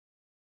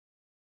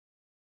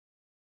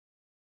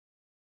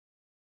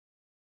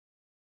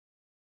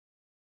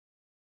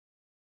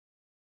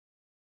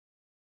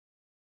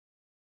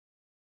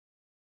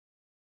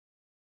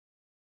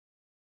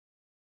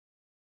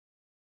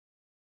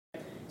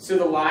So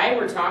the lie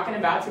we're talking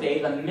about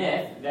today, the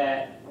myth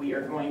that we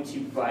are going to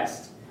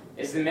bust,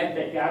 is the myth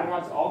that God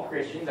wants all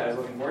Christians, I was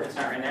looking for it, it's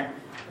not right there,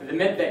 the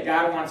myth that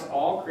God wants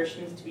all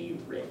Christians to be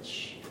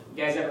rich.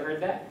 You guys ever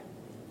heard that?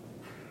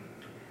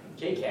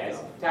 Jake has.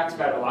 Talks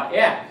about it a lot.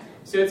 Yeah.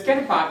 So it's kind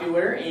of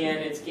popular, and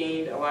it's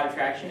gained a lot of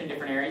traction in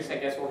different areas. I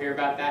guess we'll hear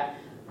about that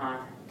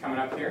coming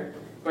up here.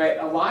 But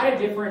a lot of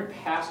different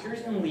pastors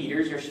and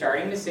leaders are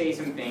starting to say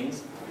some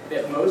things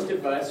that most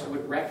of us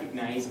would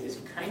recognize as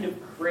kind of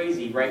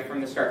crazy right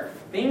from the start.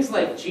 Things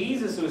like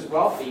Jesus was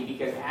wealthy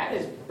because at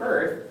his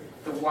birth,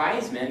 the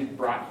wise men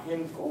brought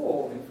him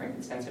gold and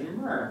frankincense and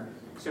myrrh.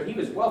 So he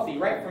was wealthy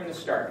right from the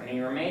start, and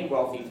he remained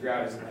wealthy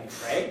throughout his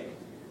life, right?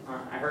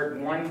 I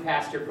heard one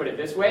pastor put it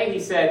this way. He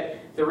said,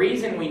 the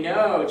reason we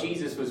know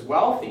Jesus was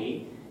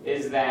wealthy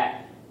is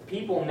that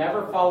people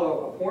never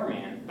follow a poor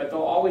man, but they'll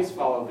always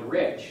follow the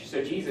rich.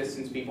 So Jesus,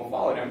 since people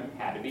followed him,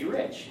 had to be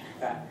rich.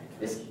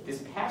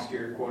 This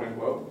pastor, quote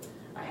unquote,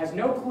 has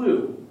no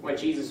clue what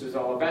Jesus was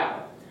all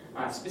about.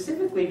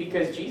 Specifically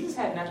because Jesus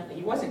had nothing,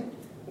 he wasn't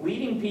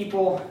leading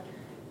people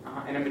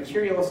in a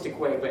materialistic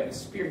way, but in a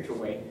spiritual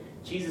way.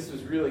 Jesus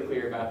was really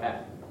clear about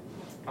that.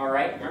 All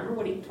right, remember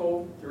what he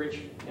told the rich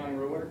young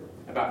ruler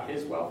about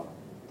his wealth?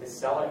 To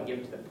sell it and give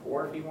it to the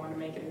poor if he wanted to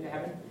make it into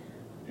heaven?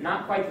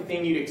 Not quite the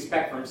thing you'd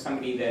expect from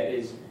somebody that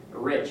is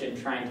rich and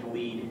trying to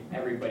lead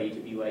everybody to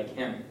be like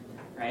him,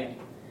 right?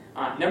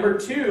 Number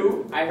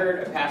two, I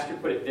heard a pastor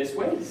put it this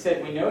way. He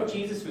said, we know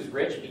Jesus was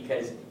rich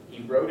because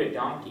he rode a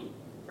donkey,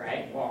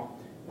 right? Well,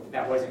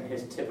 that wasn't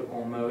his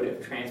typical mode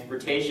of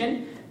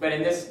transportation, but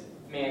in this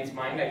man's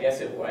mind, I guess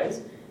it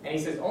was. And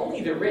he says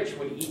only the rich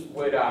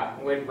would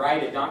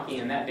ride a donkey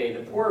in that day.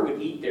 The poor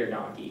would eat their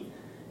donkey.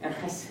 And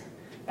I said,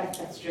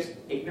 that's just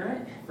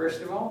ignorant,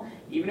 first of all.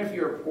 Even if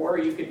you were poor,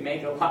 you could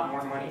make a lot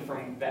more money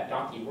from that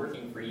donkey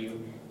working for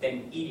you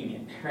than eating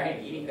it,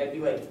 right? That'd be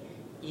like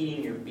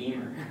eating your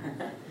Beamer.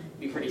 It'd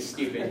be pretty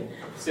stupid.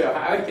 So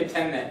I would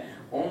contend that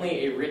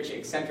only a rich,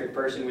 eccentric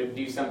person would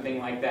do something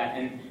like that,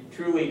 and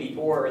truly the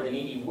poor or the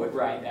needy would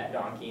ride that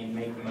donkey and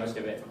make the most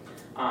of it.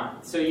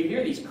 So you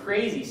hear these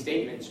crazy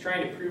statements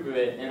trying to prove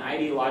an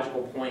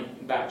ideological point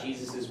about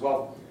Jesus'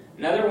 wealth.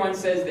 Another one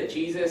says that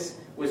Jesus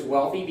was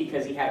wealthy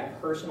because he had a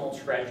personal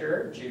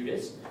treasurer,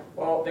 Judas.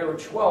 Well, there were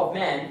 12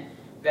 men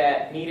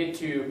that needed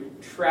to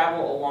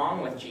travel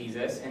along with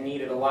Jesus and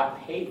needed a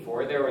lot paid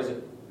for.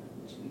 The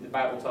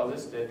Bible tells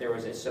us that there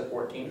was a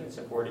support team that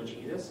supported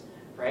Jesus,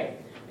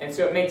 right? And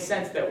so it makes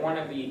sense that one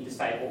of the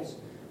disciples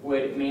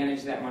would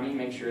manage that money,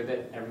 make sure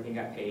that everything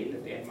got paid,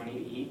 that they had money to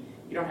eat.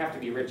 You don't have to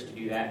be rich to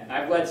do that.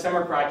 I've led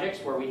summer projects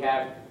where we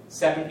have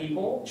 7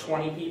 people,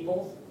 20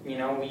 people. We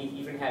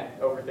even had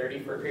over 30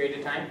 for a period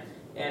of time.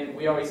 And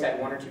we always had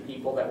 1 or 2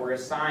 people that were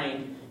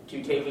assigned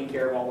to taking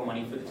care of all the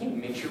money for the team.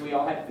 Make sure we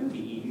all had food to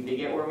eat and to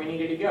get where we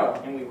needed to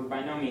go. And we were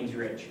by no means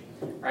rich,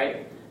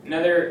 right?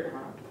 Another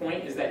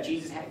point is that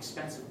Jesus had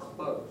expensive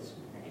clothes.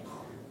 Right?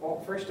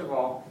 Well, first of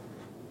all,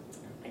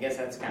 I guess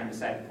that's kind of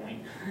beside the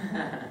point.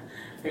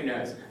 Who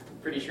knows?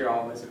 Pretty sure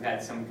all of us have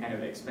had some kind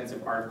of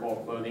expensive article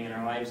of clothing in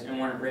our lives and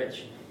weren't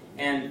rich.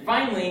 And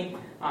finally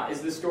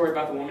is the story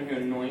about the woman who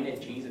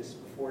anointed Jesus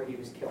before he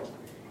was killed.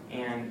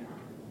 And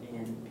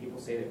people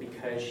say that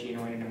because she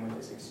anointed him with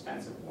this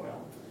expensive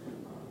oil,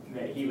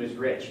 that he was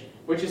rich.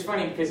 Which is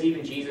funny because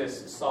even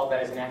Jesus saw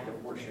that as an act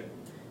of worship.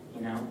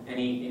 And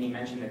he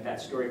mentioned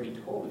that story be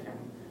told of him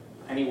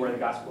anywhere the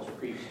gospel is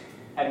preached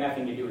had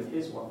nothing to do with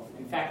his wealth.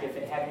 In fact, if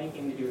it had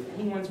anything to do with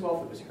anyone's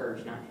wealth, it was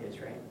hers, not his,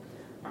 right?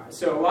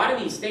 So a lot of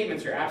these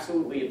statements are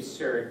absolutely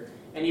absurd,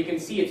 and you can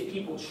see it's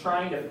people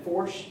trying to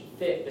force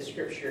fit the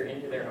scripture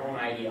into their own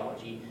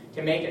ideology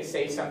to make it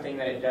say something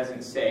that it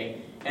doesn't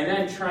say, and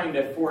then trying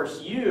to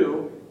force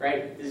you,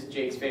 right, this is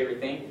Jake's favorite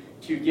thing,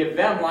 to give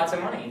them lots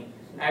of money.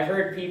 I've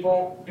heard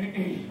people,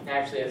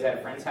 actually I was at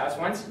a friend's house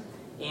once,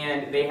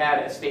 and they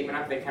had a statement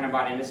up, they kind of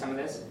bought into some of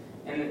this,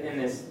 and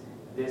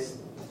this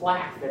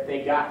plaque that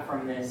they got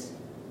from this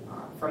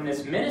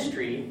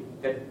ministry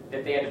that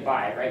they had to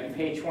buy, right? You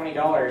paid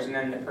 $20, and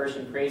then the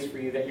person prays for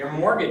you that your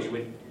mortgage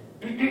would,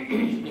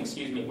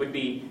 would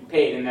be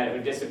paid and that it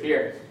would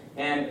disappear.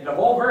 And the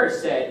whole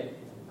verse said,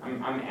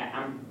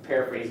 I'm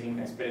paraphrasing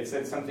this, but it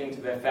said something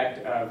to the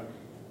effect of,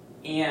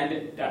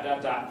 and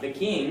the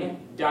king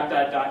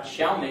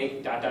shall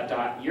make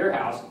your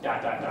house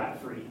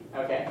free.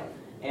 Okay,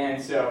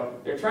 and so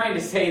they're trying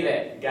to say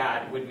that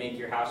God would make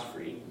your house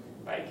free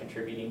by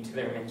contributing to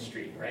their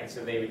ministry, right?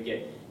 So they would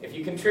get, if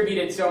you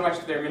contributed so much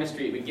to their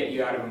ministry, it would get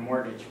you out of a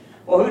mortgage.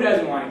 Well, who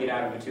doesn't want to get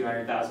out of a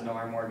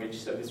 $200,000 mortgage?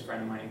 So this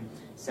friend of mine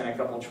sent a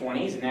couple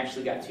 20s and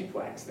actually got 2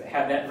 plaques that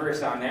had that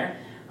verse on there.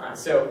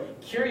 So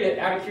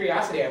out of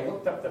curiosity, I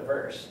looked up the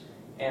verse.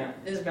 And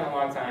this has been a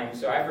long time,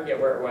 so I forget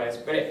where it was.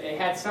 But it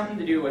had something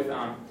to do with,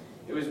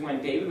 it was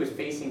when David was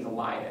facing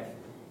Goliath.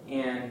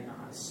 And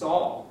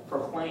Saul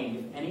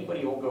proclaimed, if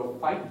anybody will go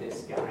fight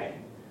this guy,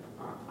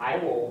 I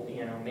will,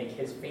 make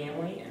his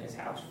family and his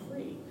house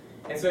free.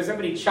 And so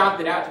somebody chopped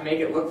it out to make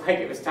it look like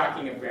it was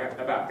talking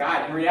about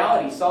God. In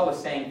reality, Saul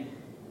was saying,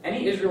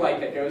 any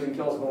Israelite that goes and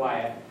kills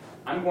Goliath,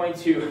 I'm going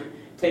to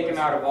take him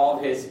out of all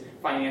of his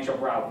financial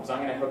problems. I'm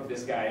going to hook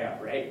this guy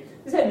up, right?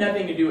 This had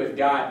nothing to do with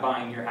God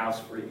buying your house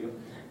for you.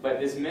 But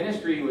this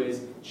ministry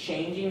was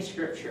changing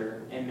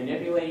Scripture and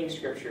manipulating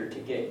Scripture to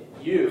get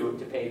you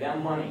to pay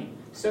them money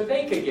so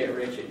they could get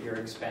rich at your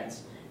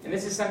expense. And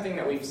this is something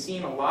that we've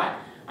seen a lot.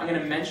 I'm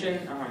going to mention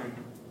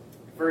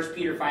 1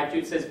 Peter 5:2.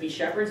 It says, "Be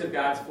shepherds of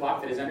God's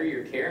flock that is under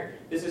your care."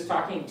 This is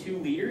talking to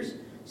leaders,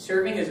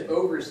 serving as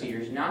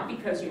overseers, not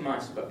because you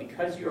must, but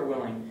because you are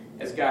willing,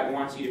 as God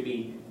wants you to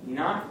be.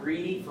 Not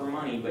greedy for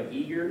money, but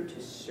eager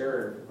to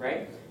serve,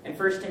 right? And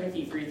 1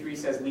 Timothy 3:3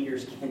 says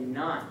leaders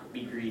cannot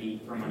be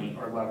greedy for money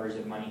or lovers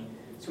of money.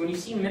 So when you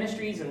see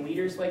ministries and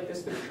leaders like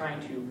this that are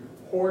trying to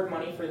hoard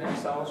money for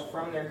themselves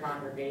from their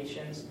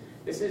congregations,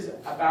 this is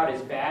about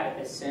as bad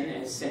as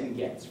sin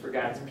gets for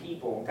God's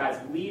people, God's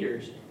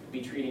leaders, to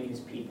be treating his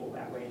people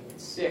that way.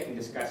 It's sick and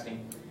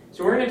disgusting.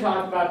 So we're going to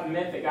talk about the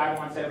myth that God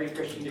wants every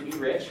Christian to be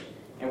rich,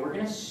 and we're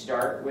going to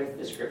start with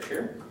the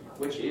scripture,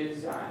 which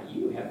is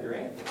you, Heather,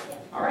 right?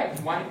 All right,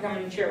 why don't you come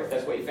and share with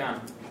us what you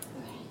found?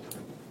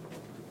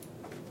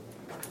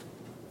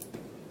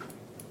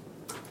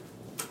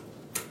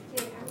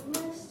 Okay, I'm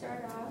going to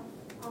start off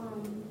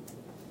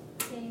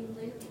saying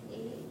Luke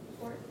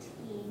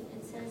 8:14.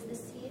 It says, "The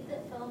seed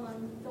that fell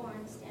among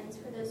thorns stands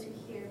for those who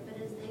hear,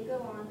 but as they go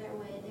on their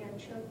way, they are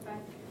choked by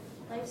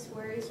life's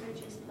worries,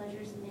 riches,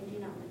 pleasures, and they do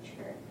not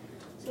mature."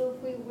 So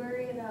if we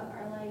worry about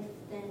our life,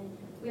 then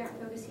we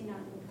aren't focusing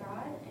on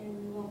God, and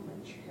we won't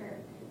mature.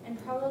 And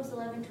Proverbs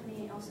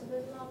 11:28 also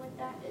goes along with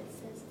that. It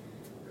says,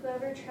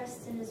 "Whoever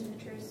trusts in his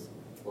riches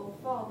will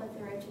fall, but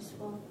the righteous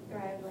will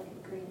thrive like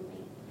a green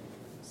leaf."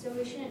 So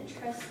we shouldn't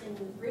trust in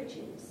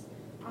riches,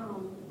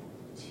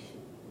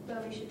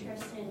 but we should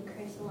trust in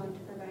Christ alone to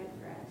provide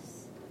for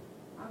us.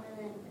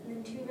 And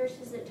then 2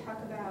 verses that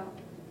talk about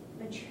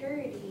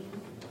maturity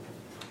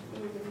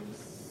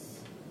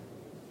is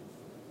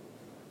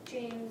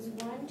James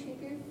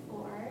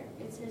 1:2-4.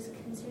 It says,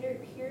 "Consider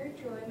it pure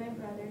joy, my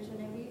brothers,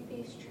 whenever you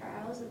face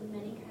trials of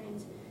many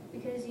kinds,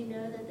 because you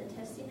know that the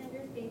testing of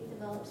your faith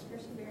develops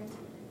perseverance.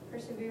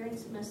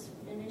 Perseverance must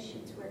finish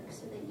its work,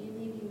 so that you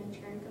may be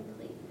mature and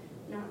complete,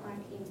 not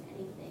lacking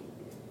anything."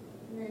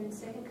 And then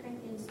 2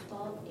 Corinthians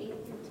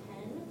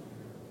 12:8-10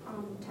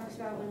 talks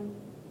about when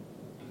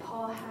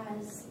Paul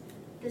has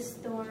this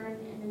thorn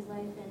in his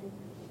life, and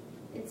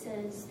it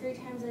says, "3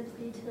 times I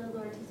plead to the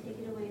Lord to take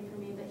it away from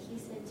me, but he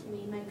said to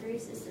me, 'My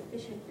grace is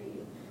sufficient for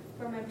you,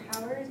 for my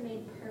power is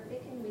made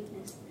perfect in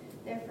weakness.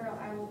 Therefore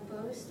I will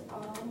boast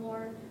all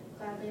more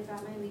gladly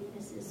about my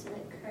weaknesses, so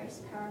that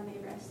Christ's power may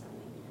rest on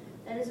me.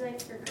 That is why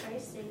for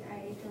Christ's sake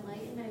I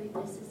delight in my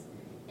weaknesses,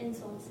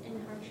 insults,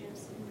 in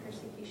hardships, in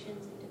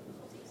persecutions, and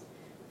difficulties.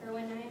 For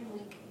when I am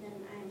weak, then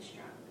I am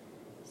strong.'"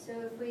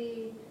 So if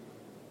we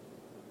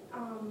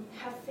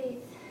have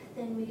faith,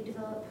 then we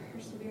develop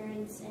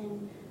perseverance,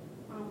 and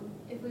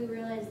if we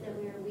realize that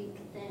we are weak,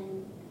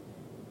 then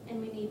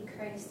and we need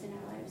Christ in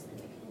our lives, then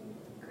we can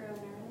grow in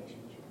our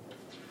relationship.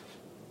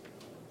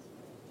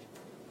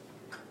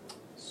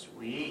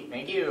 Sweet,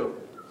 thank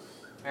you.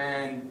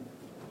 And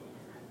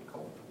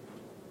Nicole.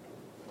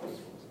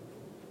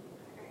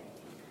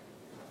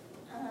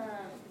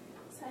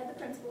 So I had the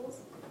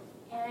principles,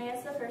 and I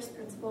guess the first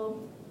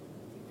principle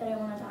that I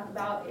want to talk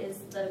about is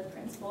the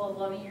principle of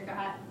loving your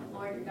God,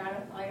 Lord your God,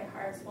 with all your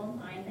heart, soul, and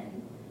mind,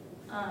 and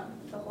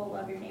the whole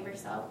love your neighbor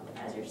self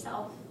as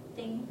yourself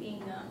thing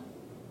being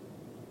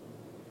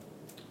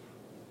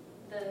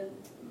the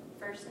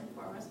first and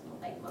foremost,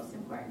 most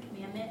important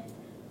commandment,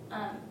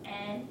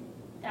 and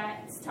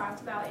that's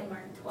talked about in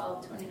Mark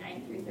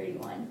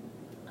 12:29-31,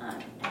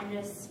 and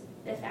just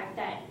the fact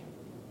that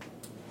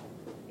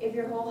if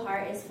your whole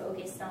heart is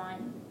focused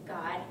on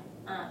God,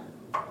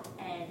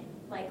 and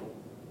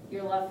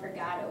your love for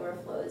God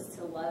overflows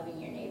to loving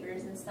your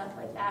neighbors and stuff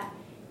like that,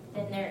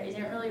 then there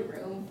isn't really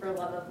room for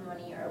love of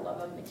money or love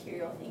of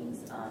material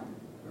things,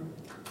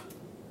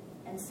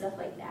 and stuff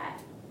like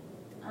that.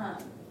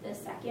 The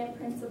second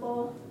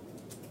principle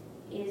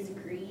is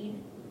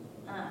greed,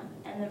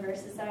 and the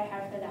verses that I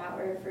had for that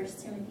were 1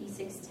 Timothy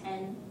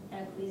 6:10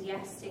 and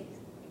Ecclesiastes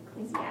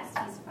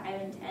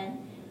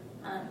 5:10.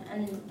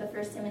 And the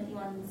 1 Timothy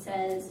one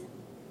says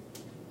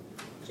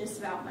just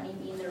about money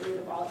being the root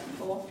of all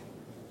evil.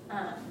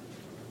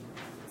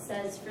 It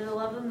says, "For the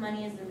love of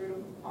money is the root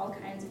of all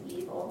kinds of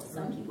evil.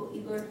 Some people,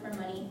 eager for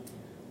money,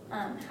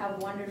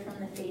 have wandered from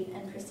the faith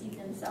and perceive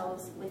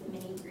themselves with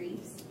many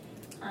griefs."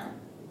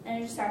 And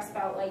it just talks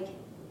about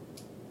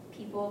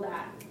people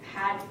that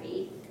had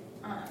faith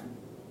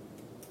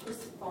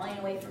just falling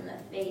away from the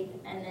faith,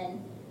 and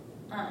then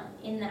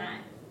in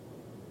that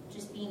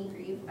just being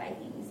grieved by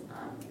things.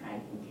 I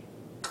think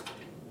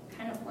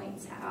kind of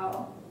points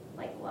how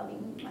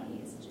loving money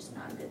is just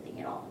not a good thing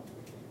at all.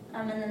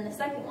 And then the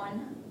second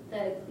one,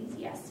 the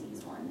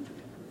Ecclesiastes one,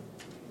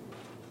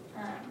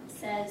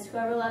 says,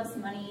 "Whoever loves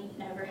money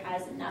never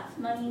has enough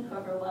money.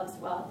 Whoever loves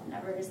wealth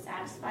never is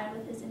satisfied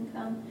with his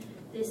income.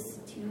 This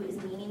too is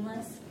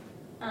meaningless."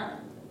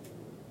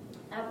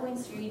 That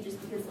points to you just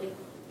because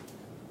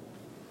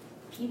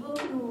people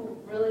who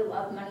really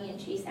love money and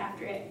chase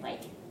after it,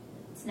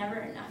 it's never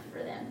enough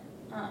for them.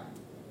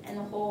 And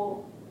the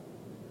whole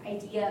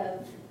idea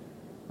of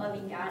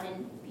loving God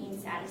and being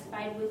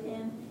satisfied with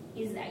Him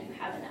is that you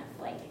have enough.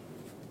 Like,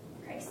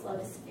 Christ's love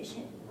is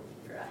sufficient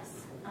for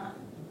us.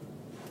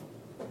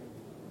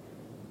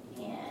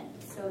 And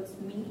so it's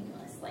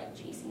meaningless. Like,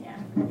 chasing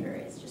after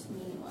is just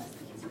meaningless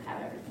because you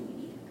have everything you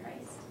need in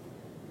Christ.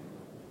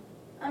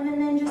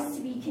 And then just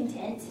to be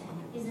content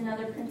is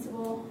another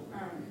principle.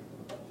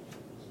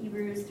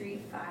 Hebrews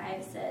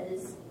 3:5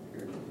 says,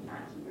 or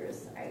not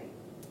Hebrews, sorry,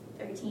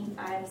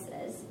 13:5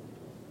 says,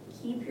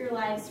 keep your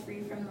lives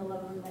free from the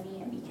love of money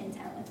and be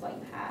content with what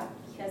you have,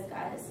 because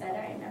God has said,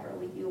 I never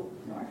leave you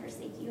nor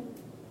forsake you.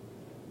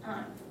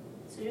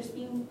 So just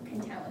being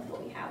content with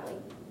what we have. Like,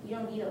 we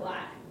don't need a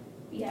lot.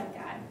 We have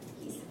God.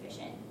 He's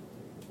sufficient.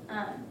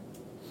 And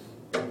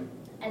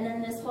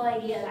then this whole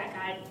idea that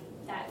God,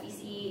 that we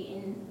see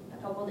in a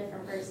couple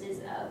different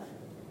verses of,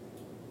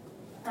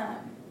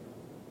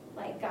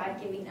 like, God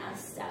giving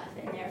us stuff,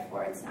 and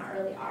therefore it's not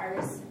really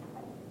ours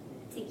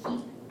to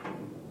keep.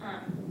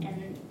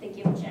 And they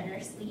give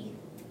generously.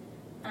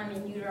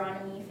 In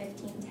Deuteronomy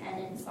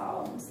 15:10 and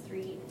Psalms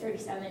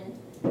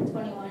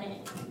 37:21,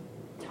 it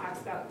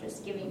talks about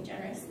just giving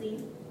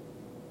generously.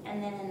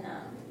 And then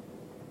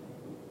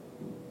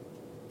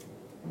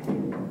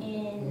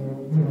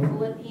in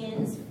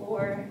Philippians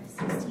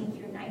 4:16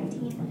 through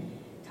 19,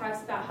 it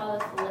talks about how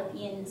the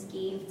Philippians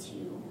gave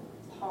to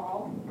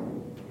Paul,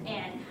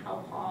 and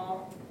how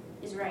Paul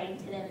is writing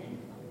to them and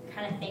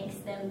kind of thanks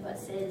them, but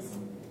says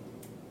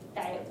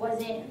that it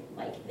wasn't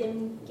like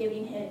them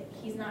giving him,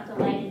 he's not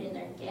delighted in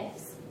their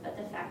gifts, but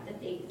the fact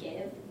that they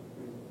give,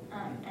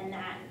 and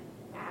that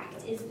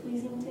act is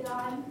pleasing to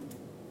God.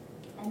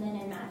 And then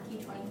in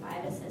Matthew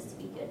 25 it says to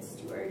be good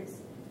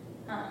stewards,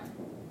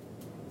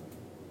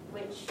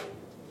 which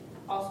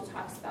also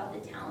talks about the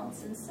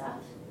talents and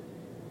stuff.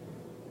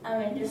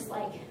 And just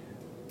like,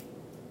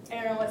 I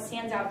don't know, what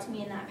stands out to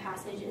me in that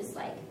passage is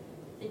like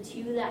the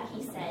two that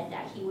he said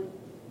that he would,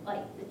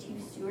 like the two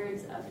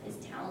stewards of his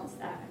talents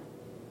that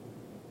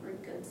were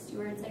good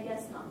stewards, I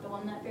guess, not the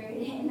one that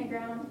buried it in the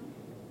ground.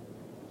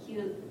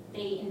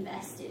 They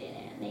invested in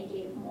it and they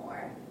gave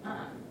more,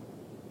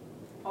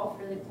 all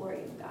for the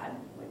glory of God,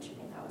 which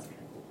I thought was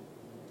kind of cool.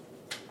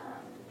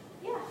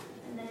 Yeah,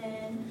 and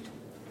then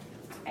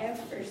I have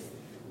first,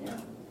 yeah,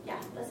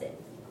 that's it.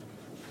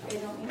 You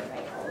guys want me to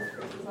write all those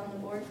verses on the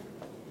board?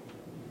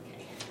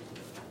 Okay.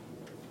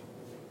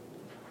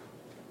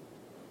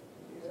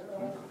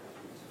 Yeah.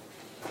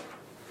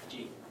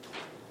 G.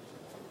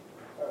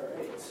 All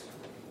right.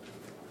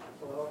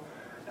 Well,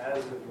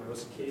 as in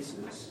most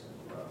cases,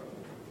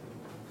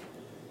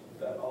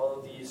 that all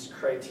of these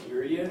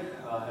criteria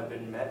have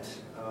been met,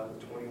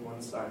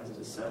 21 signs of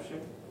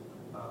deception.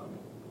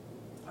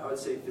 I would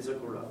say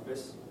physical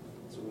roughness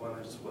is one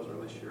I just wasn't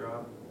really sure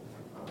on.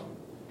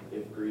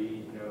 If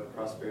greed,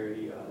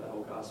 prosperity, the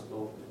whole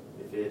gospel,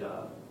 if it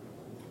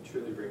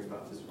truly brings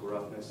about physical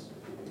roughness,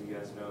 if you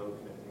guys know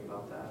anything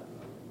about that.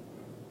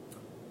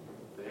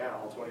 But yeah,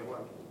 all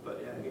 21. But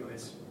yeah,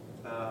 anyways,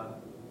 I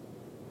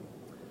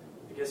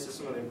guess just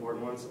some of the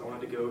important ones I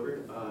wanted to go over.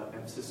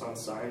 Emphasis on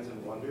signs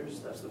and wonders,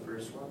 that's the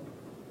first one.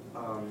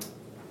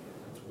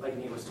 Like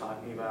Nate was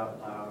talking about,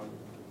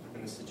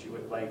 in the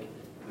situation, like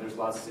there's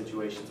lots of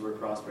situations where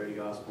prosperity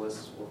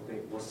gospelists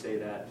will say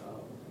that,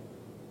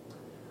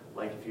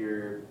 like if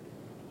your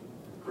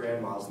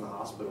grandma's in the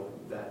hospital,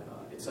 that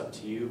it's up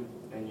to you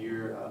and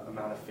your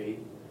amount of faith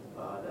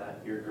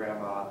that your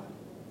grandma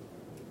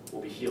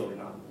will be healed or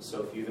not.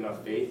 So if you have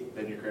enough faith,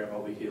 then your grandma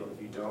will be healed.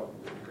 If you don't,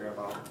 then your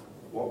grandma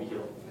won't be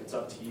healed. It's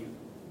up to you.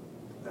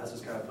 That's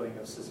just kind of putting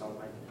emphasis on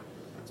like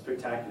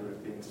spectacular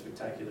things,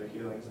 spectacular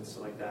healings and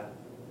stuff like that.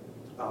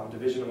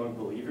 Division among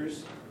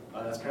believers,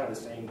 that's kind of the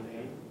same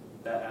thing.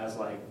 That as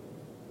like,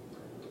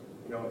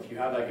 if you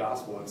have that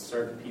gospel and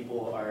certain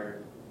people are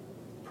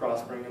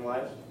prospering in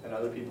life and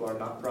other people are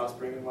not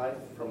prospering in life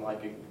from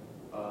like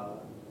a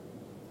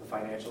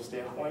financial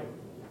standpoint,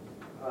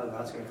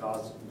 that's going to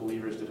cause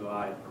believers to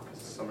divide.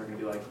 Some are going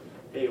to be like,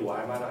 hey,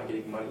 why am I not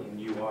getting money and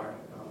you are?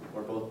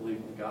 We're both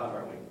believing in God,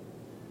 aren't we?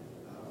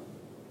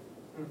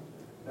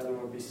 Another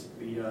one would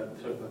be the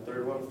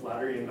third one,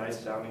 flattery and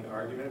nice-sounding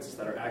arguments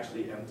that are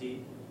actually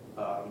empty,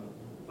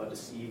 but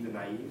deceive the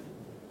naive.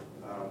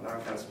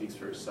 That kind of speaks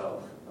for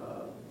itself.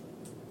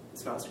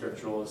 It's not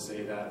scriptural to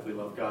say that if we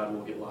love God,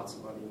 we'll get lots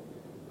of money.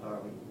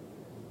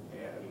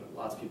 And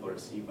lots of people are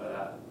deceived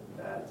by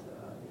that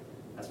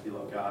as we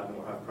love God, we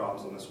won't have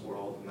problems in this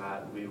world, and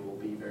that we will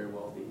be very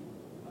wealthy.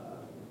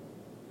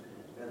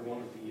 Another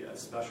one would be a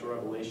special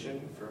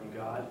revelation from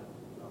God,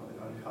 an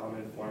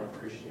uncommon form of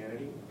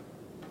Christianity.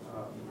 I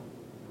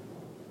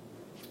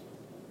can't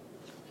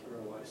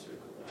remember why I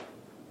circled that.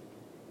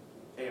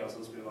 Anyways,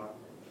 let's move on.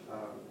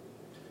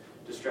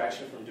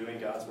 Distraction from doing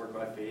God's work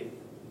by faith.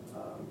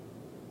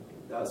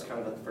 That was kind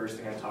of the first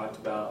thing I talked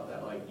about,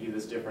 that like you have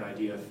this different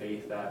idea of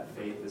faith, that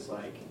faith is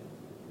like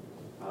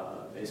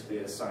basically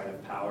a sign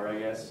of power, I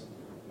guess.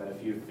 That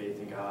if you have faith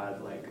in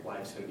God, like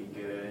life's going to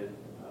be good,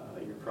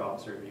 your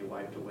problems are going to be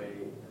wiped away,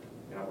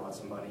 you have lots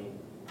of money.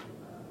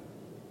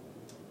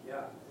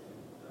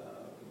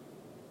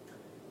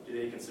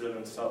 they consider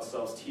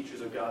themselves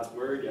teachers of God's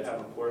word, yet have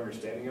a poor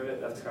understanding of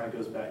it. That kind of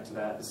goes back to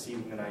that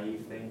deceiving the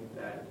naive thing,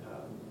 that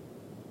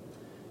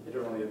they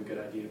don't really have a good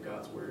idea of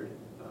God's word.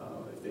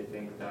 If they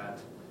think that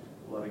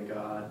loving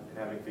God and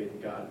having faith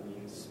in God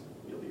means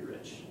you'll be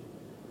rich.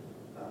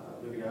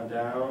 Moving on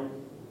down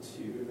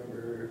to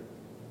number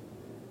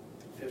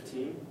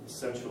 15,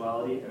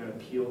 sensuality and an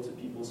appeal to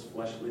people's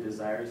fleshly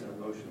desires and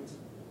emotions.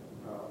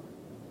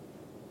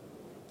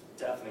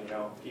 Definitely,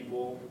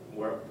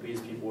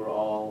 these people were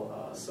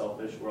all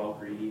selfish, we're all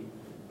greedy.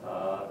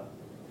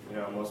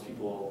 Most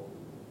people,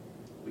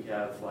 we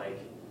have like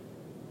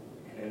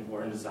an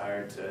inborn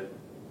desire to,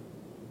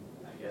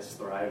 I guess,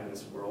 thrive in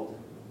this world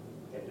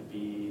and to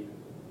be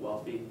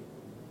wealthy.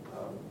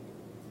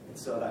 And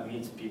so that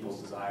meets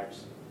people's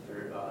desires,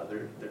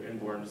 their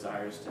inborn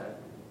desires to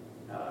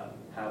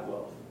have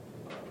wealth.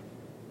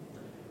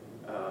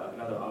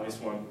 Another obvious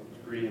one,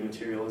 greed and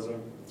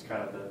materialism. It's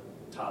kind of the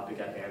topic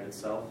at hand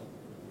itself.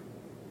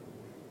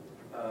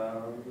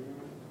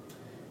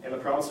 And the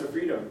promise of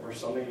freedom, or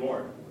something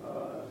more.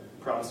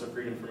 Promise of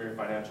freedom from your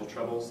financial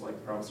troubles, like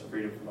the promise of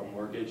freedom from a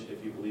mortgage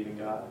if you believe in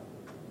God.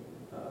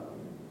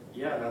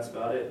 Yeah, that's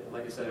about it.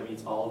 Like I said, it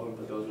meets all of them,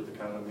 but those are the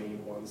kind of the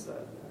main ones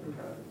that I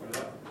kind of pointed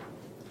out.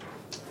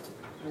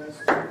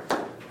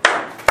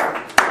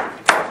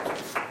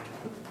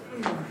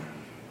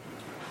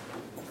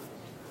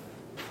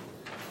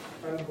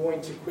 I'm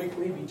going to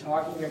quickly be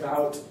talking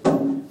about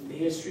the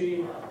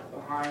history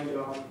behind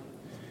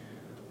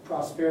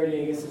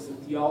prosperity, I guess, as a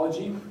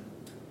theology.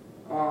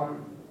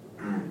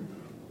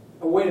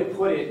 A way to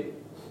put it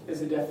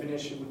as a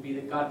definition would be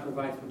that God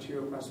provides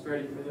material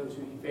prosperity for those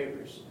who He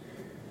favors.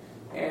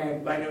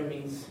 And by no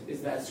means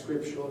is that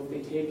scriptural.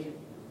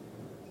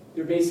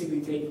 They're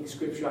basically taking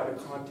scripture out of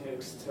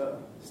context to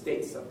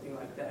state something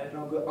like that. And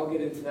I'll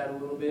get into that in a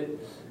little bit.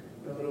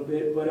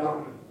 But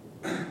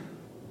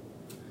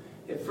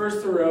it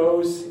first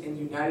arose in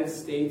the United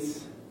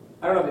States.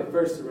 I don't know if it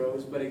first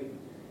arose, but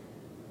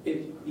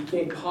it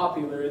became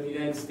popular in the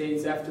United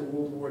States after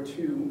World War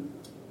II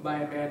by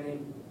a man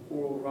named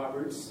Oral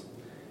Roberts.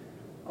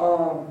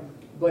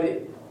 But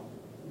it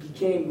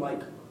became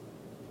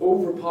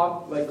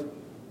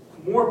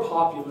more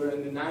popular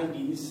in the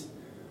 90s.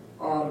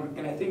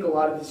 And I think a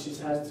lot of this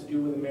just has to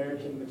do with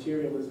American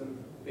materialism,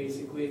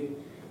 basically,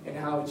 and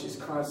how it's just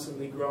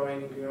constantly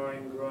growing and growing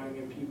and growing,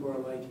 and people are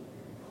like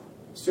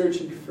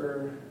searching to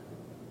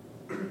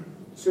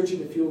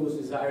fuel those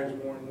desires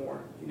more and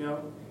more,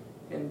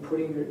 and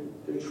putting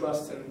their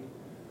trust in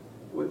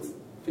what's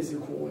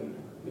physical and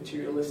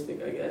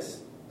materialistic, I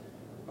guess.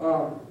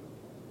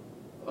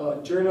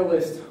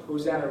 Journalist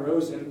Hosanna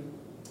Rosen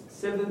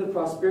said that the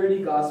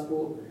prosperity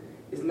gospel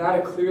is not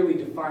a clearly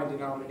defined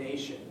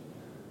denomination,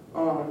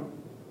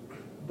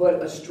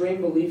 but a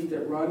strained belief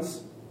that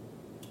runs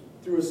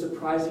through a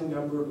surprising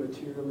number of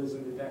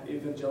materialism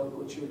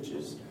evangelical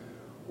churches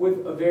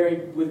with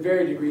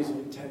varying degrees of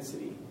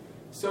intensity.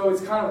 So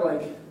it's kind of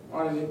like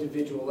on an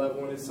individual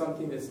level, and it's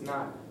something that's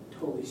not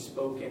totally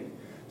spoken,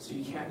 so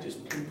you can't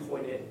just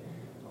pinpoint it,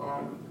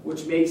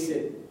 which makes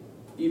it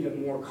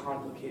even more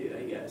complicated,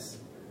 I guess,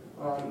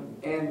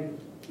 and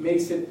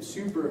makes it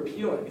super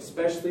appealing,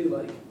 especially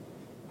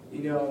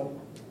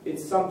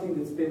it's something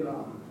that's been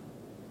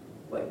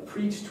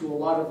preached to a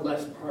lot of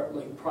less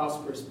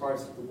prosperous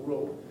parts of the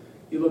world.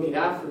 You look at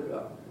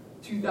Africa,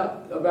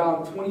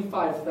 about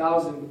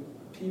 25,000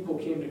 people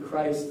came to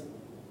Christ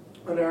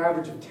on an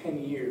average of 10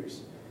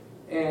 years,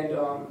 and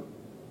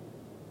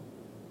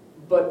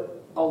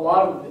but a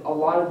lot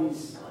of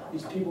these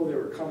people that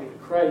were coming to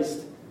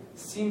Christ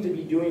seem to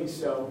be doing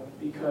so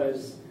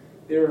because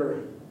I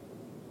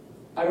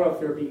don't know if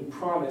they're being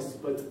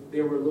promised, but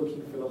they were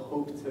looking for the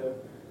hope to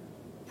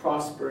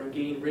prosper and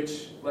gain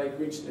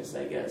richness,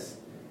 I guess.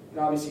 And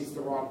obviously it's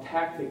the wrong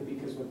tactic,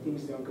 because when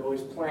things don't go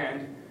as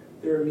planned,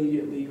 they're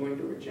immediately going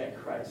to reject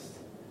Christ.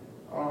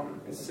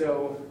 And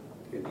so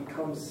it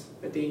becomes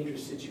a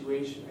dangerous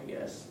situation, I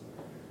guess.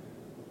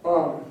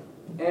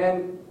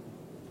 And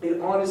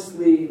it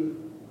honestly,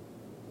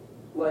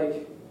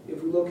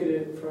 if we look at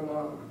it from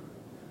a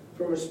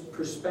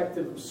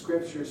perspective of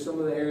Scripture, some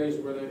of the areas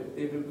where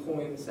they've been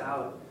pulling this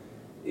out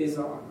is,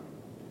 John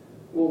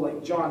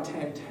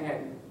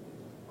 10:10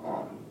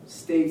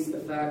 states the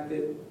fact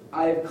that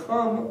I have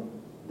come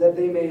that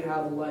they may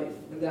have life,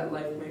 and that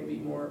life may be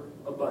more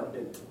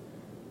abundant.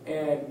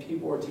 And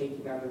people are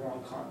taking that in the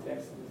wrong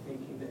context and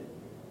thinking that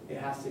it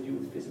has to do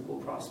with physical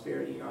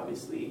prosperity. And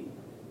obviously,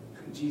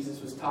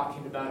 Jesus was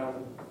talking about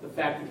the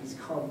fact that He's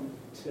come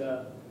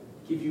to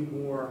give you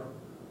more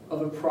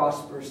of a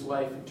prosperous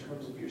life in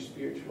terms of your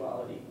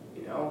spirituality,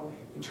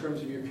 in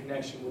terms of your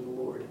connection with the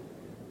Lord.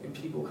 And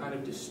people kind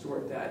of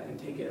distort that and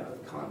take it out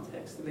of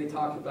context. And they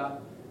talk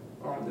about,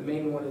 the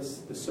main one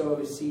is the sow of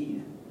a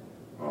seed.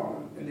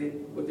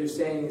 And what they're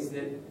saying is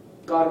that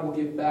God will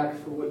give back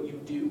for what you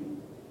do.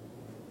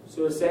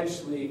 So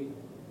essentially,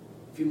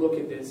 if you look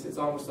at this, it's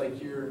almost like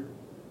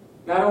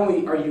not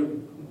only are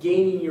you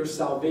gaining your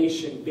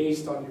salvation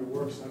based on your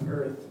works on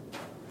earth,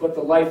 but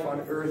the life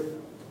on earth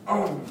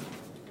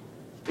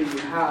that you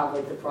have,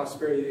 like the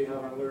prosperity that you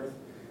have on earth,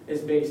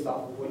 is based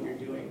off of what you're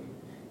doing.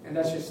 And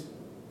that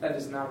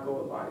does not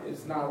go aligned.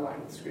 It's not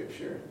aligned with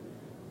Scripture.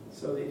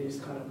 So they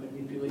just kind of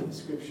manipulate the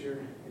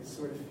Scripture and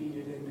sort of feed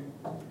it in,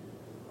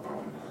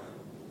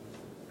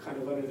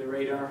 kind of under the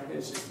radar.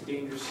 It's just a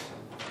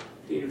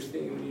dangerous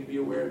thing, and we need to be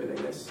aware of it,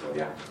 I guess. So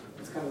yeah,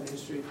 it's kind of the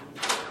history.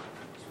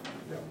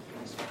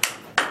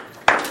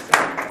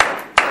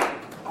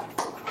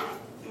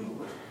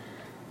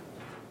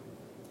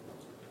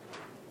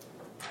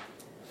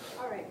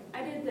 All right,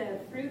 I did the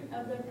fruit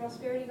of the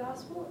prosperity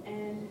gospel,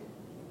 and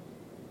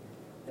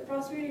the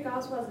prosperity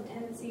gospel has a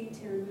tendency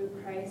to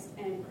remove Christ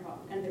and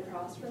the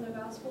cross from the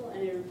gospel,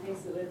 and it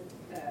replaces it with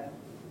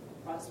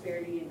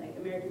prosperity, like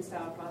American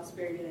style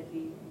prosperity, like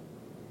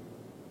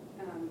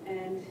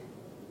and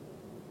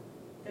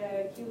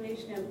the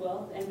accumulation of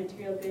wealth and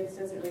material goods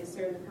doesn't really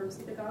serve the purpose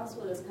of the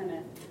gospel. It just kind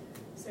of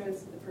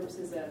serves the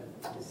purposes of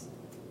just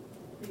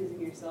pleasing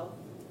yourself,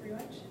 pretty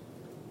much.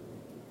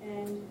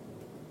 And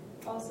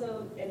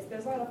also,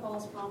 there's a lot of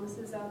false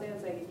promises out there.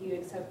 It's like, if you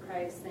accept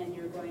Christ, then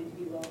you're going to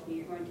be wealthy,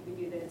 you're going to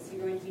do this,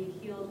 you're going to be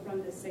healed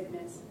from this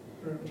sickness,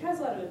 which has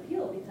a lot of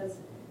appeal, because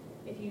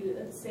if you,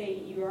 let's say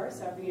you are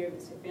suffering, you're a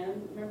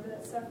family member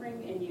that's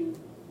suffering, and you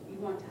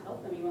want to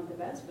help them, you want the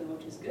best for them,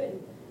 which is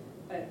good,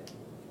 but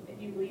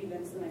if you believe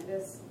in something like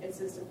this, it's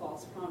just a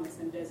false promise,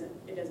 and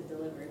it doesn't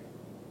deliver.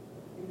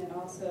 And then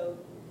also,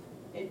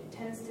 it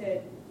tends to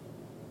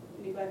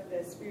neglect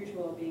the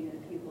spiritual well-being of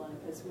the people, and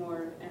it puts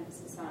more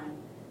emphasis on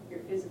your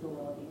physical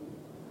well-being,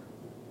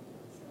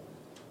 so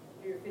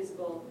your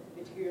physical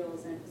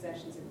materials and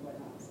possessions and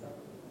whatnot. So,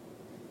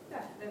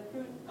 yeah, the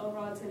fruit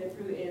overall, I'd say the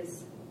fruit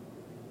is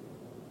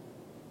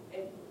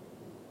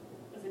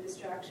a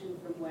distraction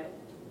from what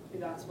the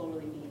gospel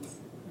really means.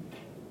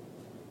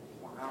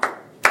 Wow.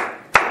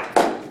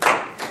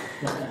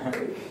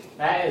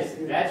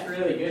 That's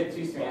really good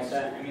too,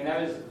 Samantha. I mean,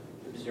 that was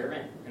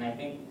observant, and I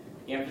think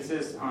the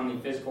emphasis on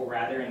the physical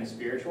rather than the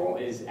spiritual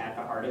is at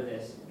the heart of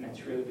this, and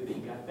that's really good that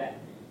you got that.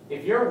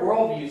 If your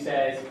worldview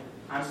says,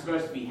 I'm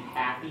supposed to be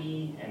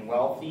happy and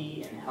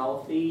wealthy and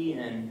healthy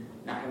and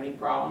not have any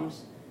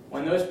problems,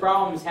 when those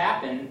problems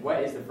happen,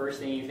 what is the first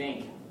thing you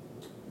think?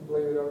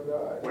 Blame it on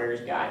God.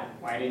 Where's God?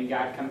 Why didn't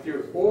God come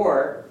through?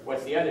 Or,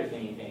 what's the other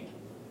thing you think?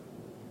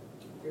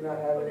 You're not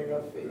having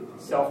enough faith.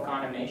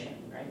 Self-condemnation,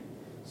 right?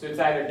 So it's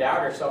either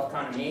doubt or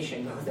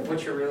self-condemnation,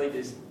 which are really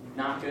just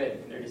not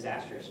good. They're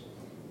disastrous.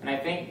 And I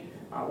think,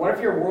 what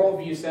if your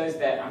worldview says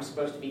that I'm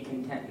supposed to be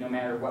content no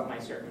matter what my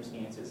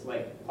circumstances,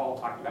 like Paul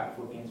talked about in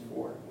Philippians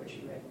 4, which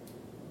you read?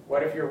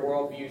 What if your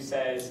worldview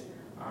says,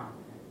 I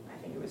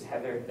think it was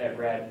Heather that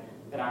read,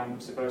 that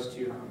I'm supposed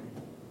to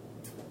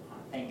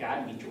thank God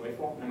and be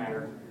joyful no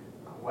matter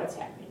what's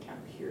happening, count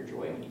pure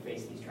joy when you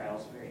face these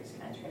trials of various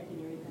kinds, right? Did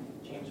you read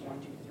that? James 1,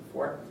 2 through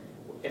 4.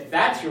 If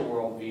that's your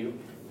worldview,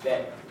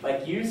 that,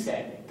 like you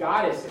said, that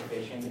God is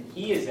sufficient, that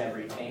He is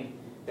everything,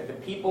 that the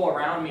people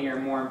around me are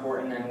more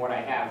important than what I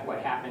have, what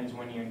happens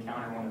when you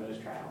encounter one of those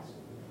trials?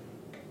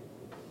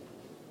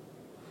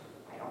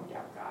 I don't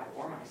doubt God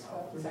or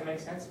myself. Does that make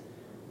sense?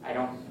 I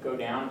don't go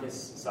down to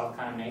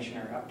self-condemnation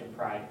or up to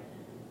pride.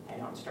 I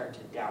don't start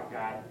to doubt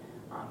God.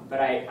 But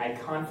I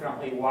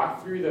confidently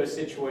walk through those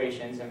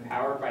situations,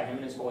 empowered by Him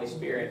and His Holy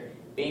Spirit,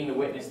 being the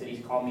witness that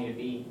He's called me to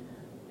be.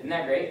 Isn't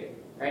that great?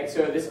 Right?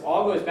 So this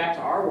all goes back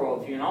to our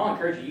worldview, and I'll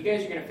encourage you. You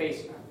guys are going to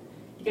face.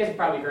 You guys have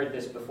probably heard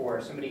this before.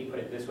 Somebody put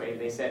it this way.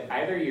 They said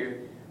either you're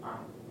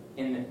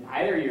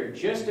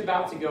just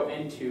about to go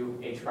into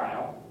a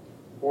trial,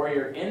 or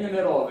you're in the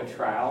middle of a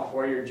trial,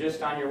 or you're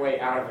just on your way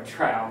out of a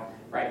trial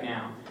right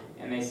now.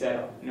 And they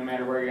said no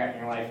matter where you're at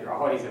in your life, you're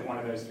always at one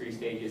of those three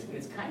stages, and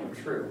it's kind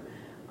of true.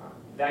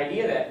 The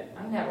idea that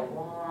I'm going to have a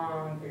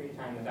long period of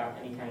time without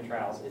any kind of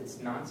trials, it's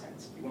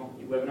nonsense. You won't.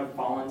 You live in a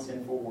fallen,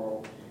 sinful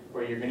world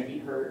where you're going to be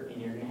hurt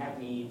and you're going to have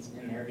needs,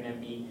 and there are going to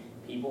be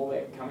people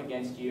that come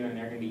against you, and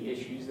there are going to be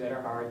issues that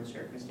are hard and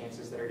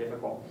circumstances that are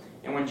difficult.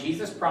 And when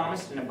Jesus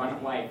promised an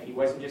abundant life, He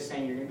wasn't just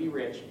saying you're going to be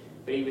rich,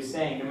 but He was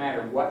saying no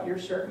matter what your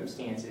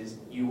circumstances,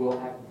 you will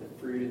have the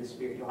fruit of the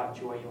Spirit. You'll have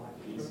joy, you'll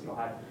have peace, you'll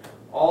have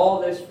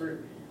all this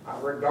fruit.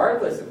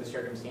 Regardless of the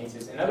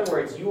circumstances. In other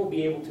words, you will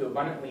be able to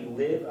abundantly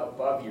live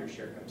above your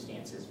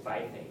circumstances by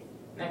faith.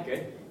 Isn't that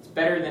good? It's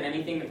better than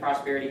anything the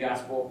prosperity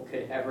gospel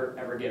could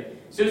ever give.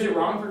 So is it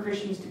wrong for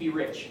Christians to be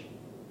rich?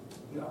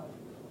 No.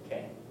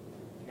 Okay.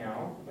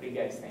 No? What do you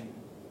guys think?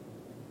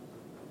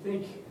 I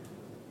think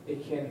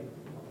it can,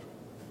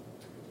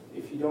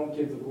 if you don't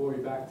give the glory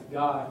back to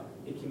God,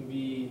 it can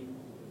be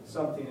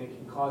something that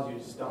can cause you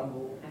to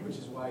stumble, which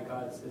is why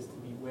God says to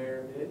beware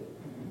of it.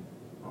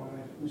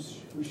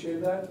 Who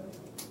shared that?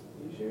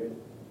 Did you share it?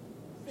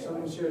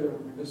 Someone shared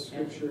the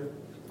scripture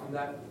on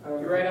that.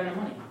 You're right on the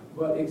money.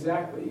 But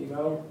exactly, and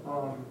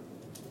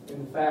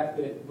the fact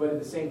that, but at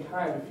the same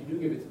time, if you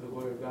do give it to the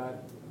glory of God,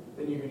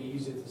 then you're going to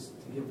use it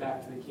to give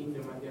back to the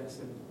kingdom, I guess,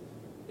 and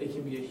it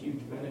can be a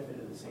huge benefit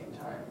at the same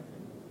time.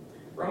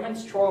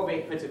 Romans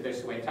 12:8 puts it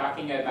this way,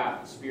 talking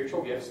about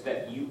spiritual gifts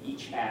that you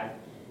each have.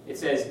 It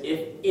says,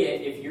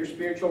 if your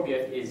spiritual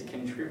gift is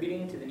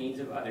contributing to the needs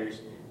of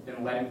others,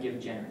 then let him give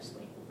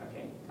generously.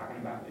 Okay, talking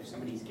about if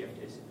somebody's gift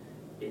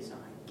is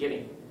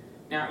giving.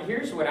 Now,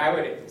 here's what I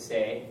would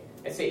say.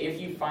 I'd say if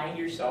you find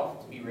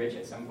yourself to be rich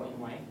at some point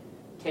in life,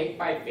 take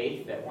by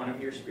faith that one of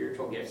your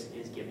spiritual gifts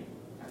is giving.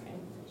 Okay,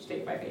 just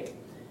take by faith,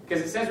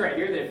 because it says right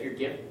here that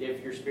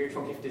if your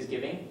spiritual gift is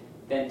giving,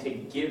 then to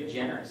give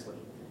generously.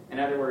 In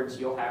other words,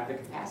 you'll have the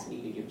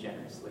capacity to give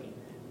generously,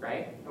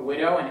 right? A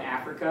widow in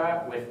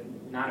Africa with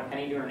not a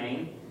penny to her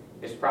name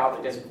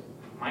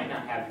might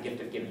not have the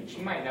gift of giving.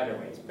 She might in other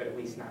ways, but at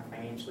least not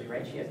financially,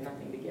 right? She has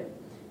nothing to give.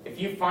 If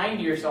you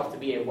find yourself to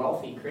be a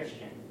wealthy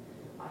Christian,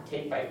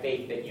 take by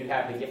faith that you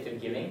have the gift of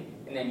giving,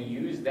 and then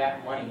use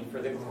that money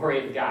for the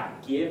glory of God.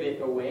 Give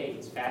it away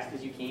as fast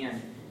as you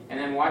can, and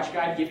then watch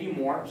God give you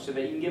more so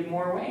that you can give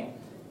more away.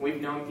 We've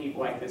known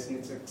people like this, and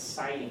it's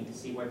exciting to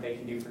see what they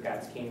can do for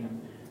God's kingdom,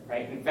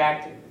 right? In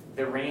fact,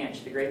 the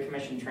ranch, the Great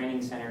Commission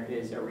Training Center,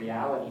 is a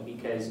reality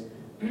because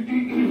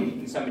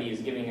somebody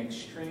is giving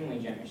extremely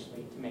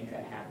generously to make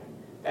that happen.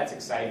 That's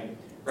exciting,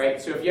 right?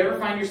 So if you ever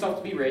find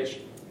yourself to be rich,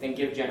 then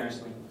give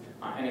generously.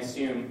 And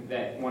assume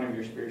that one of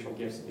your spiritual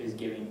gifts is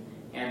giving.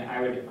 And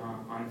I would,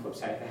 on the flip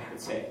side, I would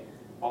say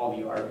all of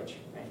you are rich.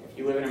 Right? If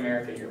you live in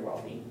America, you're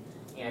wealthy.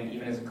 And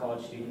even as a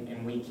college student,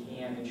 and we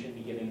can and should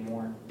be giving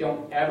more.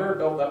 Don't ever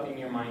build up in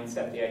your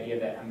mindset the idea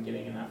that I'm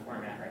giving enough where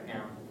I'm at right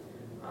now.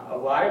 A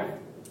lot of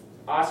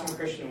awesome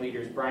Christian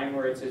leaders, Brian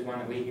Wuritz is one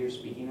that we hear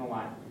speaking a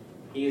lot.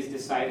 He has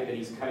decided that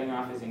he's cutting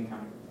off his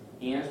income.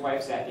 He and his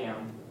wife sat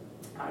down.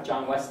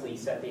 John Wesley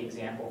set the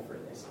example for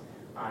this.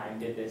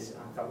 And did this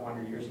a couple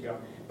hundred years ago,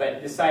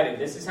 but decided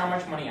this is how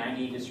much money I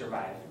need to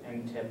survive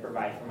and to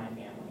provide for my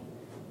family.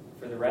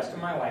 For the rest of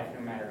my life,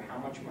 no matter how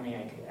much money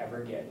I could ever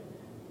get,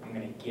 I'm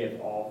going to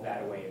give all of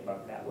that away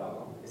above that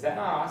level. Is that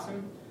not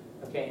awesome?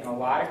 Okay, and a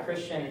lot of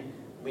Christian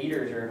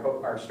leaders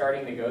are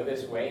starting to go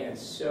this way, and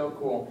it's so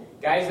cool.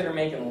 Guys that are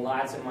making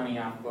lots of money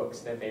off books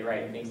that they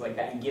write and things like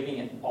that, and giving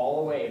it all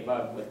away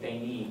above what they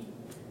need.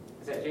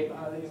 Is that Jake?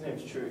 I think his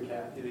name's Truett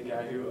Cathy, the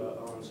guy who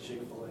owns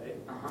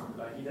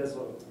Chick-fil-A. He does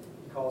what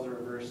calls a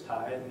reverse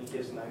tithe, and he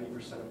gives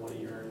 90% of what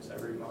he earns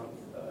every month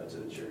to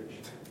the church.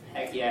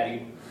 Heck yeah,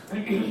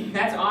 dude.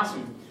 That's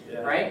awesome,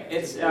 right?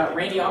 It's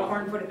Randy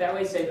Alcorn put it that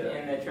way, said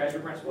in the Treasure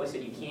Principle, he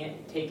said you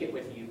can't take it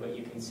with you, but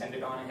you can send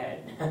it on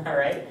ahead, all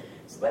right?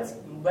 So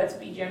let's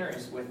be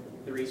generous with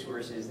the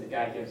resources that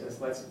God gives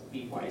us. Let's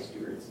be wise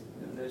stewards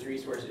of those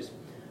resources.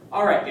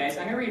 All right, guys,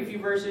 I'm going to read a few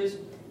verses,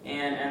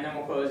 and then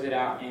we'll close it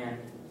out and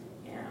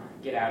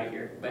get out of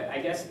here. But I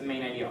guess the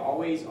main idea,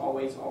 always,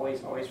 always,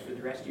 always, always for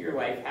the rest of your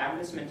life, have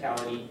this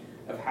mentality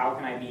of how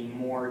can I be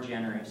more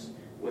generous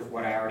with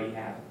what I already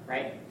have,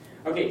 right?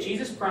 Okay,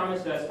 Jesus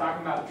promised us,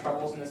 talking about the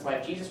troubles in this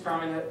life, Jesus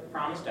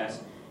promised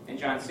us in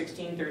John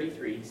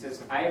 16:33, he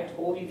says, I have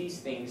told you these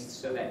things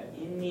so that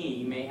in me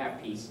you may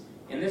have peace.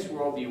 In this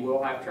world you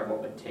will have trouble,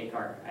 but take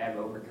heart, I have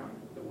overcome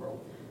the world.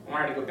 I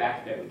wanted to go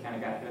back to that, we kind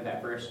of got ahead of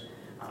that verse.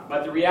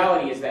 But the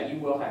reality is that you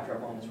will have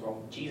trouble in this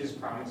world. Jesus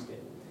promised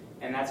it.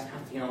 And that's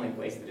not the only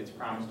place that it's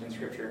promised in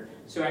Scripture.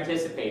 So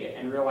anticipate it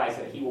and realize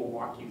that He will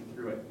walk you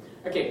through it.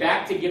 Okay,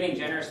 back to giving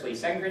generously.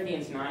 2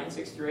 Corinthians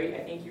 9:6-8.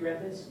 I think you read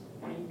this?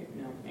 One of you?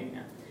 No, maybe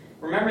not.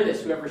 Remember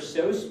this, whoever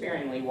sows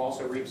sparingly will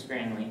also reap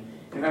sparingly.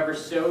 And whoever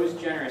sows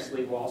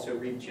generously will also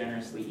reap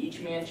generously. Each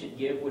man should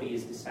give what he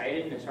has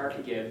decided in his heart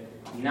to give,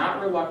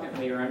 not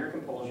reluctantly or under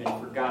compulsion,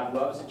 for God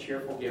loves a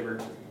cheerful giver.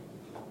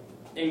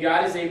 And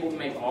God is able to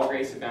make all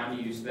grace abound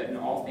to you, so that in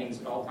all things,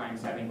 at all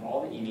times, having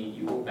all that you need,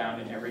 you will abound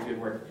in every good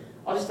work.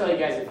 I'll just tell you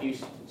guys a few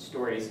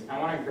stories. I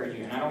want to encourage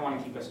you, and I don't want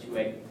to keep us too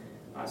late,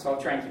 so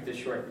I'll try and keep this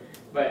short.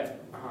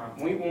 But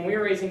when we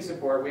were raising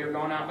support, we were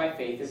going out by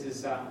faith. This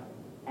is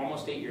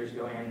almost 8 years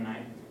ago, Aaron and I,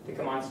 to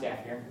come on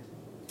staff here.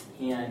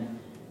 And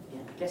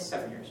I guess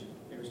 7 years.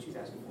 It was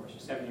 2004, so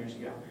 7 years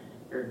ago.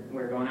 We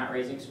were going out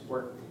raising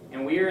support.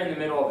 And we were in the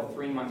middle of a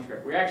 3-month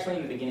trip. We were actually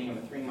in the beginning of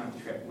a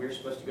 3-month trip. We were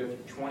supposed to go through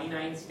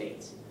 29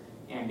 states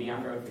and be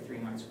on the road for 3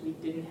 months. We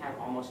didn't have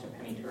almost a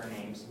penny to our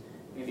names.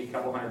 Maybe a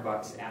couple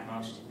 $100 at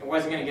most. It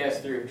wasn't going to get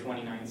us through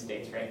 29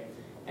 states, right?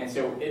 And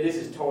so this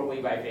is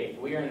totally by faith.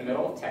 We were in the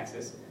middle of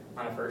Texas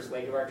on the first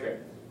leg of our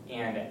trip,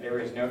 and there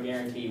was no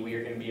guarantee we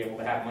were going to be able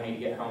to have money to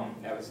get home.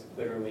 That was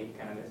literally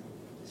kind of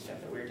the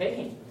step that we were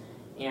taking,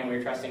 and we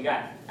were trusting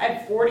God. I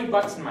had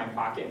 $40 in my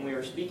pocket, and we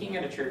were speaking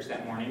at a church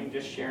that morning,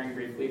 just sharing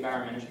briefly about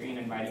our ministry and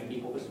inviting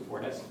people to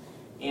support us,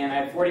 and I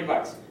had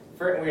 $40.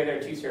 We were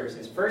there 2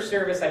 services. First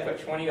service, I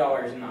put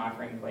 $20 in the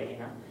offering plate,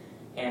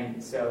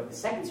 And so the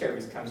second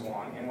service comes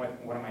along, and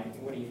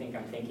what do you think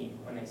I'm thinking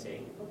when they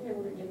say, okay,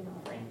 we're giving an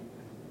offering?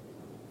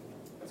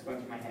 What's going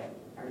through my head?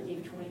 I already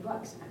gave $20. I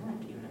don't have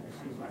to give another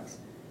 $20.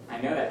 I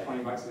know that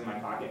 $20 is in my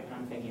pocket, and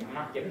I'm thinking, I'm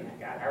not giving that,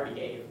 God. I already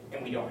gave,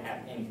 and we don't have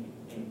anything.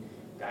 And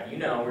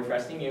God, we're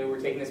trusting you. We're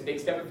taking this big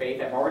step of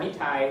faith. I've already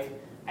tithed.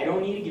 I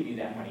don't need to give you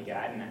that money,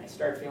 God. And I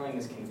started feeling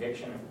this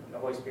conviction. The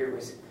Holy Spirit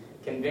was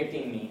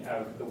convicting me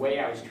of the way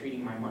I was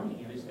treating my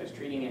money. I was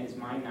treating it as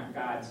mine, not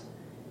God's.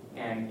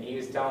 And He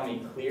was telling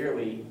me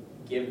clearly,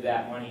 give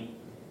that money.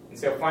 And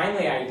so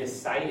finally I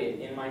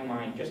decided in my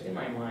mind, just in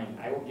my mind,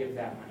 I will give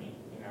that money.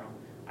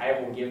 I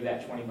will give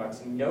that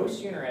 $20. No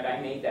sooner had I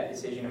made that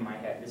decision in my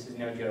head, this is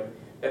no joke,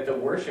 that the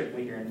worship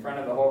leader in front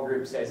of the whole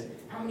group says,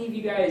 how many of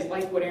you guys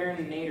like what Aaron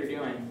and Nate are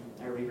doing?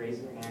 Everybody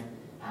raises their hand.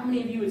 How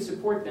many of you would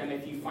support them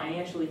if you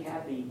financially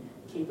had the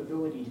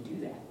capability to do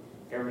that?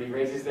 Everybody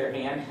raises their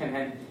hand, and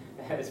then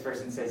this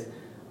person says,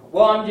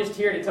 well, I'm just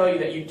here to tell you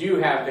that you do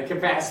have the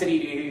capacity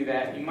to do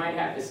that. You might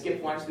have to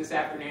skip lunch this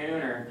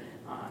afternoon or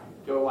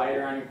go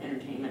lighter on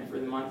entertainment for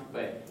the month,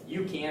 but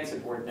you can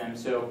support them.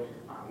 So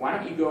why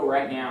don't you go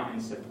right now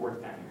and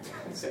support them?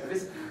 So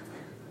this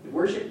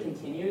worship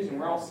continues, and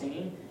we're all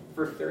singing.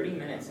 For 30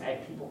 minutes, I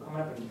had people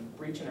coming up and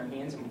reaching their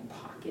hands in my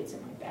pockets,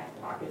 in my back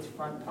pockets,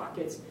 front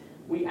pockets.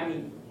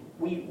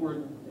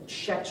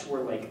 Checks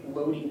were like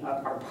loading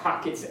up our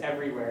pockets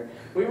everywhere.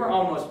 We were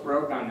almost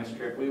broke on this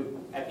trip.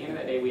 At the end of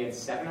that day, we had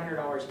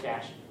 $700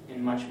 cash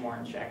and much more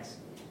in checks.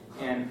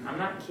 And I'm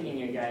not kidding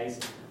you guys.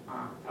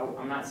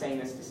 I'm not saying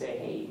this to say,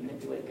 hey,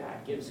 manipulate God,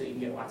 give so you can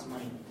get lots of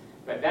money.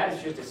 But that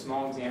is just a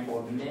small example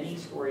of many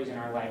stories in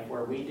our life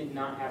where we did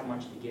not have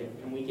much to give,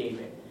 and we gave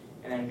it.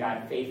 And then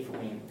God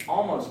faithfully,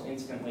 almost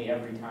instantly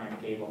every time,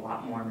 gave a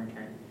lot more in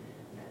return.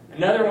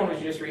 Another one was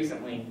just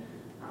recently.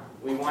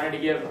 We wanted to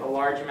give a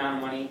large amount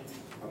of money.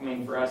 I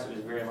mean, for us, it was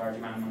a very large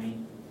amount of money,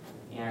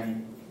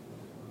 and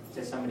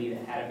to somebody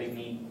that had a big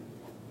need.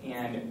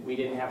 And we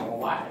didn't have a whole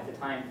lot at the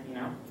time, you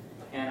know.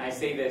 And I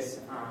say this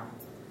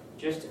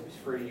just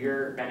for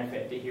your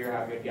benefit to hear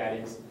how good God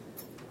is.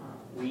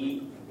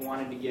 We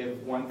wanted to give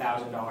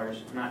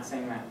 $1,000. I'm not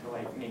saying that to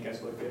like make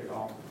us look good at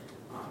all.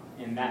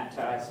 And that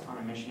to us on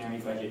a missionary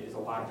budget is a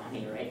lot of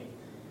money, right?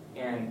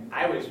 And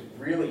I was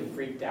really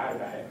freaked out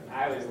about it.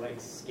 I was like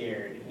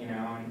scared, you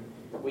know. And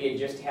we had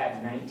just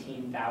had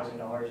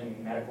 $19,000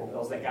 in medical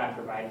bills that God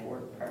provided for,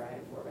 by the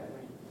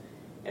way.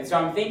 And so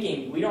I'm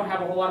thinking, we don't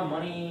have a whole lot of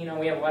money, you know,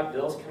 we have a lot of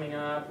bills coming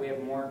up, we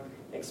have more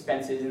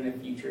expenses in the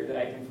future that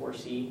I can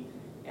foresee.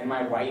 And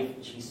my wife,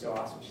 she's so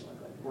awesome, she's like,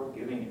 we're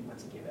giving it,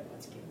 let's give it.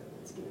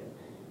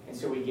 And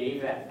so we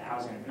gave that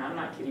 $1,000, and I'm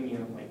not kidding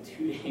you, like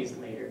 2 days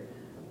later,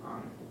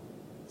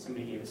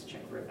 somebody gave us a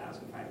check for $1,500.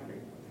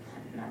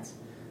 And that's,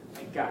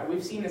 like, God,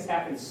 we've seen this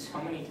happen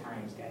so many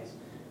times, guys,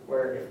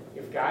 where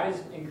if God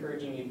is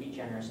encouraging you to be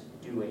generous,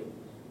 do it.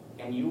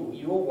 And you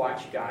will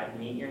watch God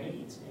meet your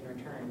needs in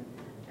return.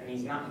 And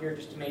He's not here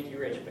just to make you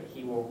rich, but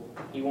He will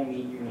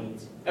meet your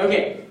needs.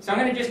 Okay, so I'm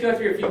going to just go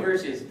through a few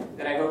verses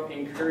that I hope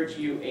encourage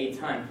you a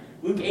ton.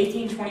 Luke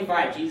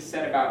 18:25, Jesus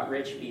said about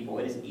rich people,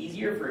 it is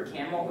easier for a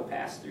camel to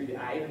pass through the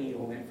eye of a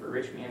needle than for a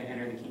rich man to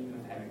enter the kingdom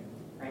of heaven.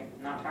 Right?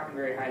 Not talking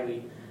very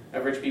highly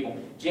of rich people.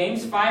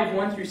 James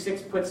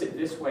 5:1-6 puts it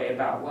this way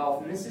about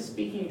wealth, and this is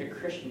speaking to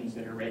Christians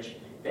that are rich,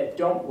 that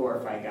don't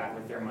glorify God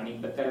with their money,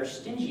 but that are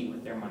stingy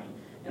with their money.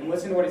 And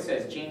listen to what it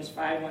says, James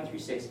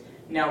 5:1-6.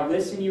 Now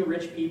listen, you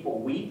rich people,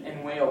 weep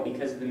and wail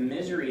because of the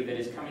misery that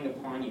is coming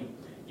upon you.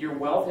 Your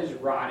wealth is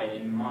rotted,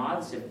 and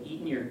moths have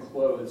eaten your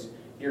clothes.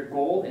 Your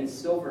gold and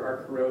silver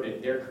are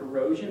corroded. Their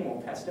corrosion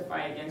will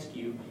testify against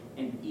you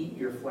and eat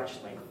your flesh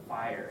like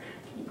fire.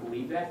 Can you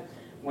believe that?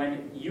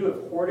 When you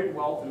have hoarded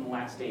wealth in the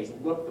last days,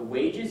 look, the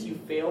wages you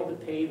failed to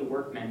pay the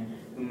workmen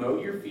who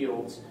mowed your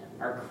fields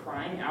are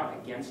crying out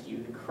against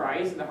you. The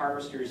cries of the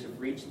harvesters have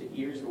reached the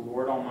ears of the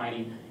Lord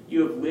Almighty.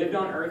 You have lived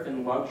on earth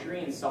in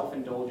luxury and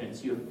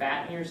self-indulgence. You have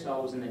fattened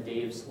yourselves in the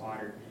day of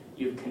slaughter.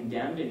 You have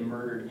condemned and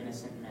murdered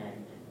innocent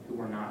men who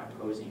were not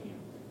opposing you.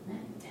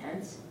 Isn't that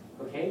intense?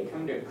 Okay,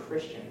 come to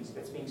Christians.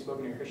 That's being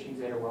spoken to Christians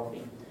that are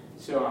wealthy.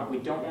 So we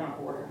don't want to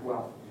hoard our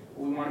wealth.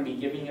 We want to be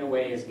giving it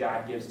away as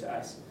God gives to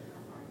us.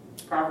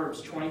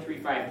 Proverbs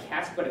 23:5,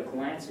 cast but a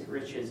glance at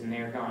riches and they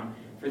are gone,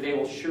 for they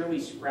will surely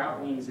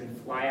sprout wings and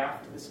fly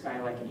off to the sky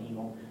like an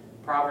eagle.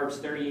 Proverbs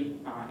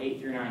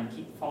 38:8-9,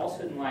 keep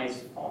falsehood and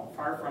lies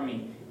far from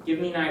me. Give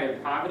me neither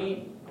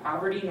poverty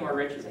nor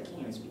riches. I can't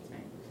even speak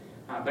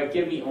tonight. But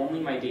give me only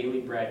my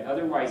daily bread.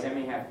 Otherwise I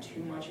may have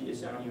too much and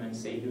disown you and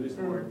say, who is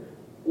the Lord?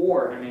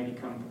 Or I may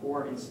become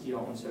poor and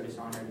steal and so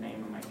dishonor the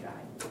name of my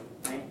God.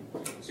 Right?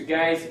 So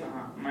guys,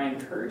 my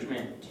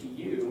encouragement to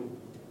you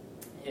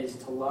is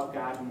to love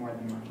God more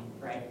than money,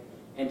 right?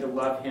 And to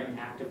love Him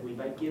actively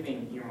by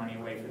giving your money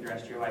away for the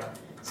rest of your life.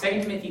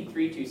 2 Timothy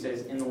 3:2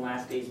 says, in the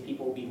last days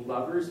people will be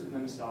lovers of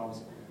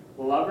themselves,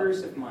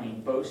 lovers of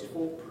money,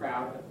 boastful,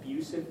 proud,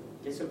 abusive,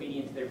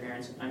 disobedient to their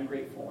parents,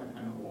 ungrateful, and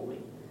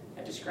unholy.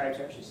 That describes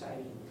our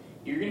society.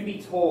 You're going to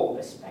be told,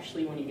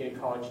 especially when you get a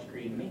college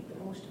degree, make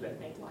the most of it,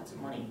 make lots of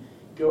money,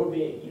 go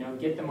big,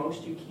 get the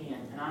most you can.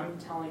 And I'm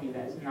telling you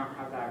that is not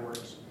how God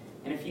works.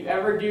 And if you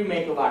ever do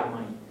make a lot of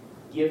money,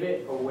 give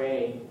it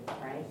away,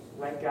 right?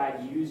 Let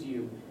God use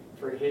you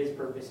for His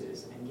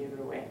purposes and give it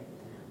away.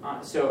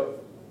 So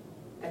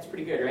that's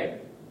pretty good,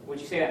 right?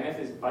 Would you say that myth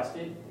is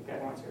busted?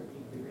 God wants everybody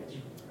to be rich.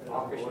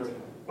 All Christians.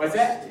 What's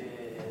that?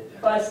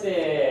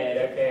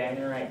 Busted. Okay, I'm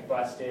gonna write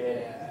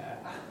busted.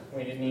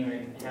 We didn't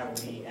even have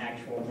the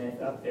actual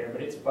myth up there,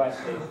 but it's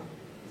busted.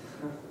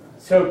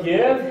 So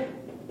give,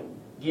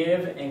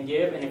 and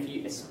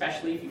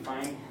especially if you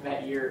find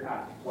that you're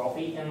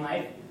wealthy in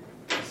life,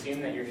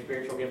 assume that your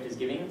spiritual gift is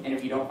giving. And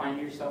if you don't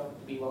find yourself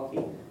to be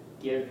wealthy,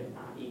 give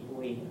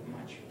equally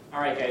much.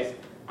 All right, guys.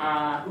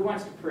 Who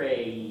wants to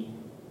pray?